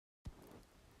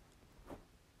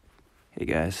Hey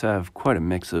guys, I have quite a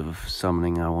mix of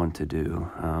summoning I want to do.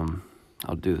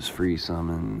 I'll do this free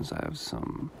summons. I have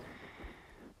some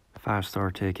 5-star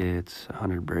tickets,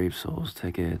 100 Brave Souls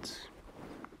tickets,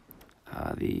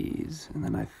 these, and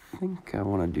then I think I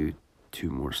want to do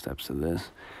 2 more steps of this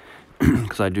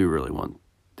because I do really want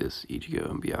this Ichigo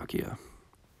and Byakuya.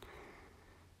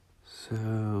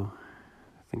 So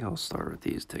I think I'll start with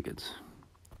these tickets.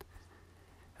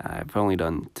 I've only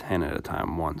done 10 at a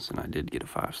time once, and I did get a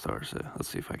 5-star, so let's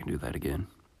see if I can do that again.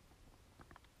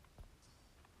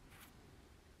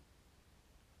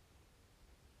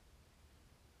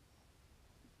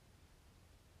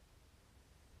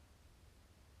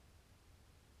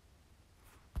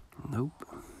 Nope.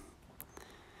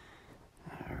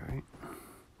 Alright.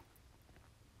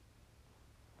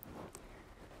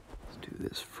 Let's do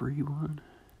this free one.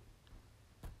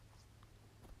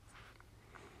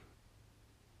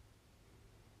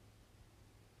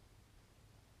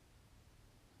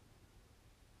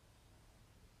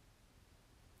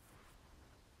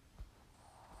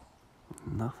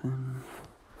 Nothing.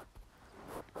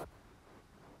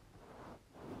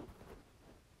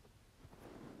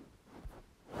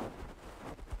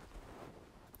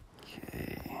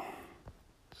 Okay.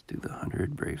 Let's do the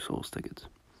 100 Brave Souls tickets.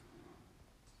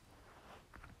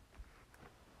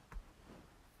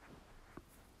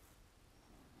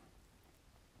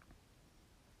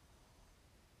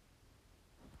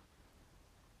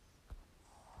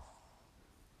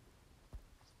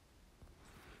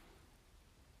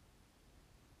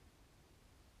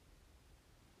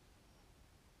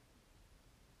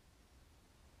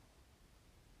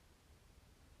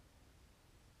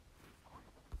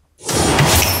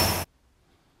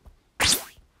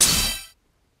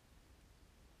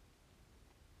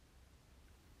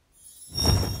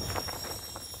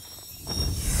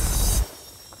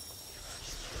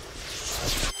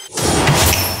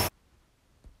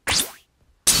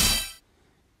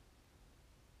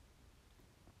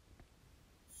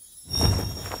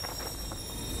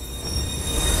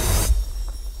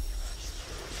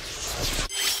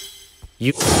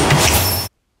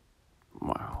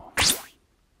 Wow.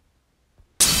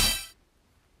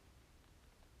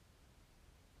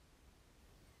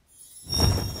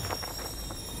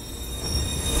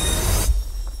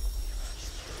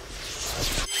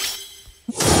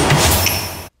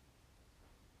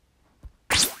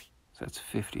 So that's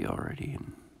 50 already,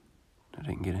 and I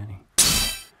didn't get any.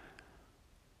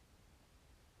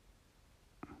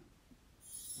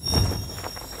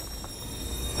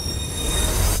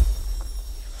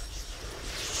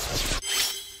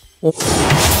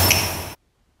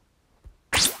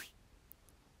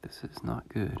 This is not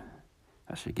good.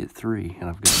 I should get 3, and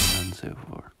I've gotten none so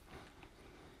far.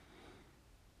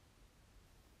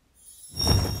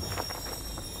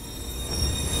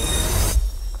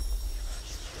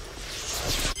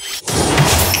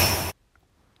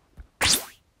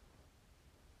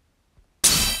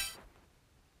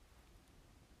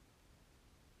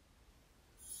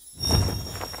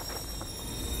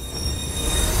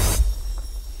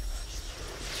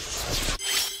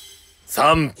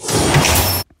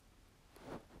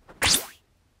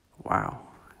 Wow.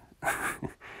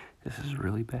 This is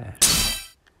really bad.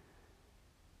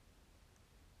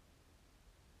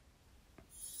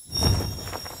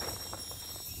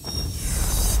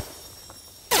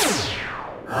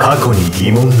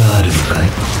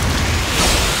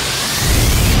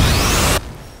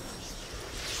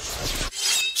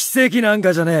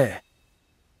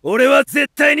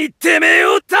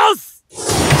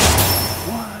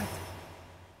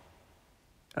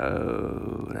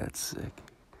 Oh, that's sick.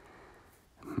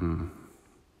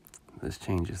 This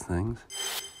changes things.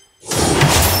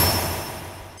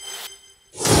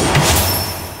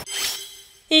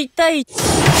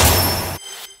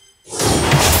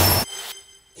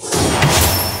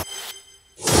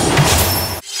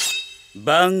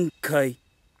 Bankai.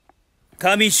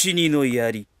 Kamishini no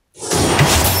yari.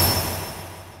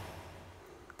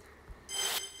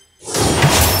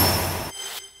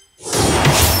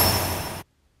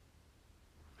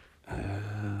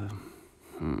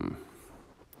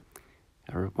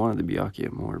 I wanted the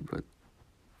Byakuya more, but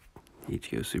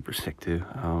Ichigo's super sick too.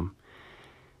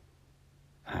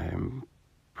 I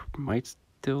might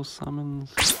still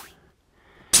summons.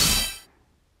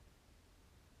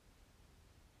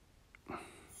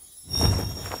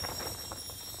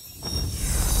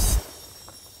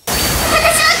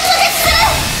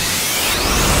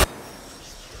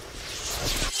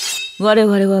我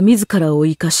々は自らを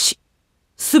生かし、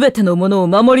すべてのものを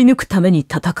守り抜くために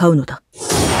戦うのだ。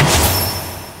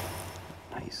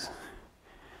Nice.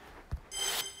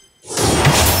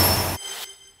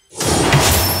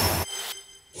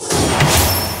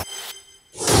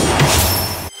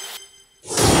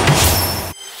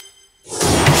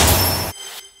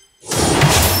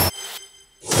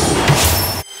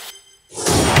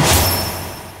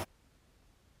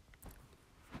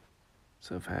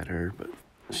 So I've had her, but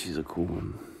she's a cool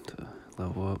one to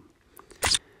level up.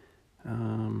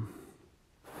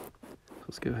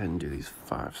 Let's go ahead and do these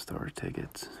 5-star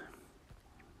tickets.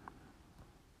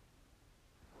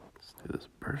 Let's do this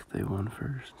birthday one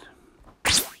first.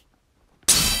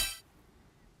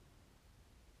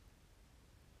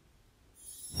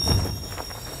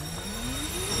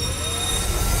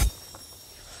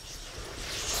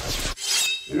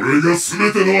俺が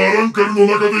全てのアランカルの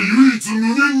中で唯一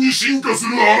無限に進化す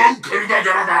るアランカルだ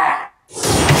からだ。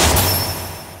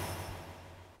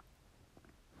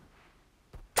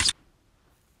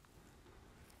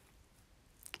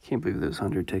Can't believe those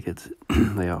 100 tickets.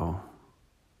 I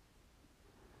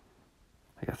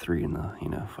got 3 in the,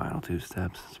 final 2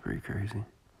 steps. It's pretty crazy.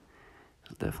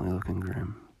 It's definitely looking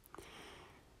grim.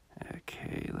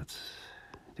 Okay, let's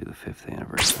do the 5th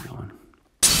anniversary one.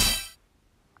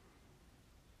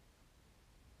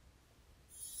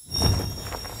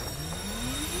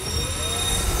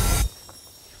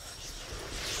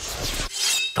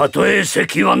 Taとえ石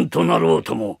腕となろう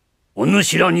とも、お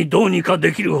主らにどうにか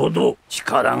できるほど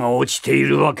力が落ちてい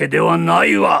るわけではな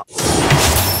いわ。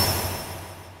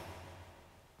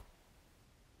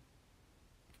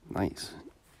Nice.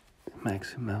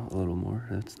 Max him out a little more.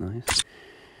 That's nice.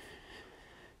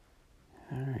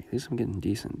 Alright, at least I'm getting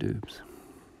decent dupes.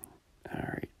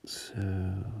 Alright, so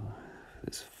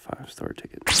this 5-star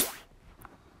ticket.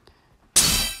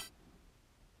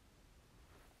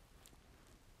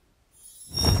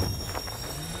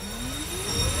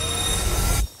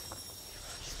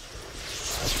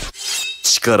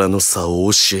 Chikara no sa o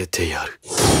oshiete yaru.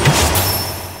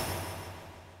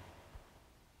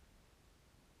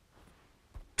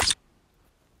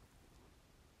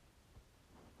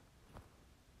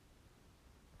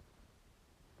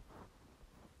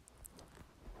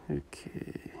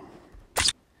 Okay.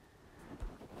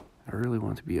 I really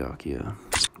want to be Akio,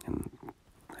 and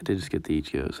I did just get the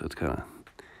Ichigo, so it's kind of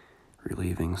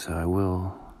relieving, so I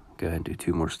will go ahead and do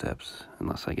 2 more steps,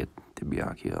 unless I get to be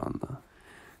Akio on the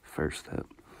 1st step.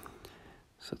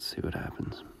 So let's see what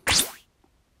happens.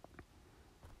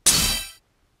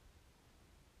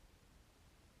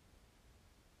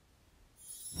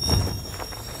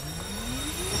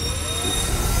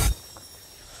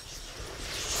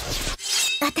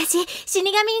 Watashi, 死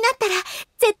神になったら絶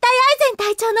対アイゼン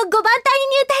隊長の5番隊に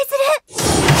入隊す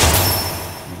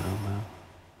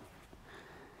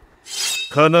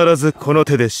る。必ずこの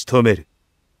手で仕留める。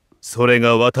それ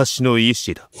が私の意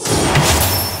志だ。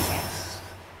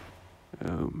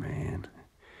Oh man.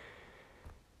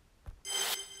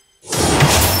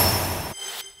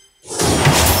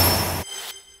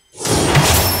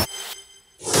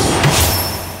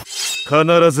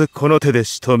 必ずこの手で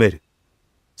仕留める。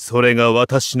それが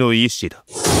私の意志だ。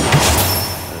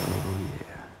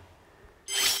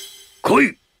来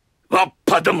い、わっ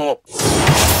ぱども。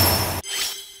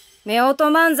夫婦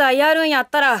漫才やるんやっ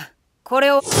たらこ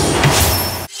れを。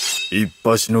一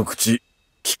発の口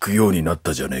聞くようになっ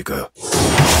たじゃねえか。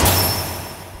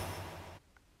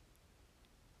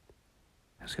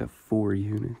It's got 4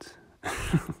 units.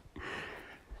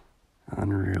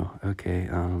 Unreal. Okay,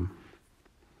 I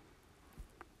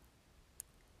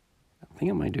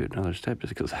think I might do another step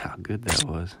just because of how good that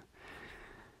was.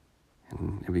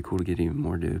 And it'd be cool to get even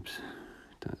more dupes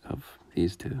of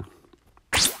these 2.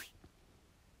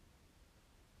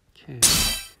 Okay,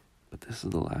 but this is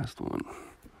the last one.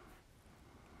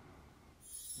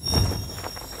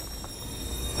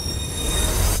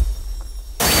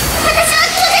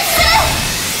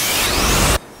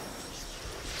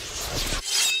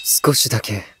少しだ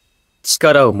け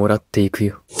力をもらっていく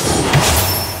よ。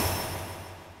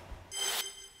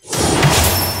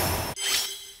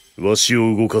わし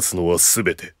を動かすのはす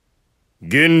べて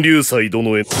源流祭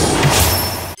殿へ。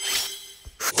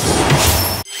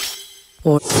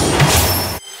お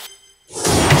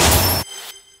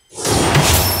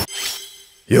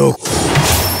よ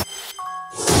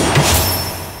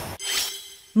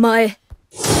前。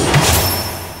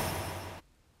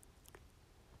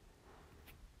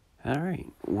Alright,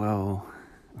 well,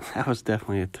 that was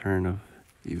definitely a turn of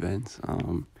events.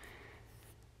 I'm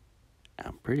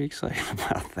pretty excited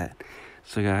about that.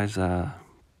 So guys, I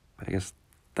guess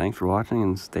thanks for watching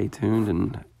and stay tuned,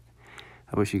 and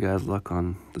I wish you guys luck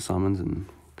on the summons, and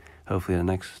hopefully the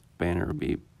next banner will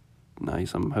be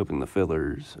nice. I'm hoping the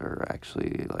fillers are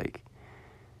actually like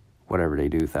whatever they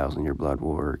do, 1,000-Year Blood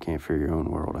War, Can't Fear Your Own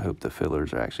World. I hope the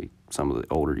fillers are actually some of the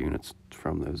older units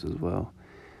from those as well.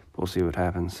 We'll see what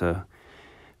happens. So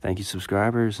thank you,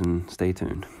 subscribers, and stay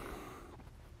tuned.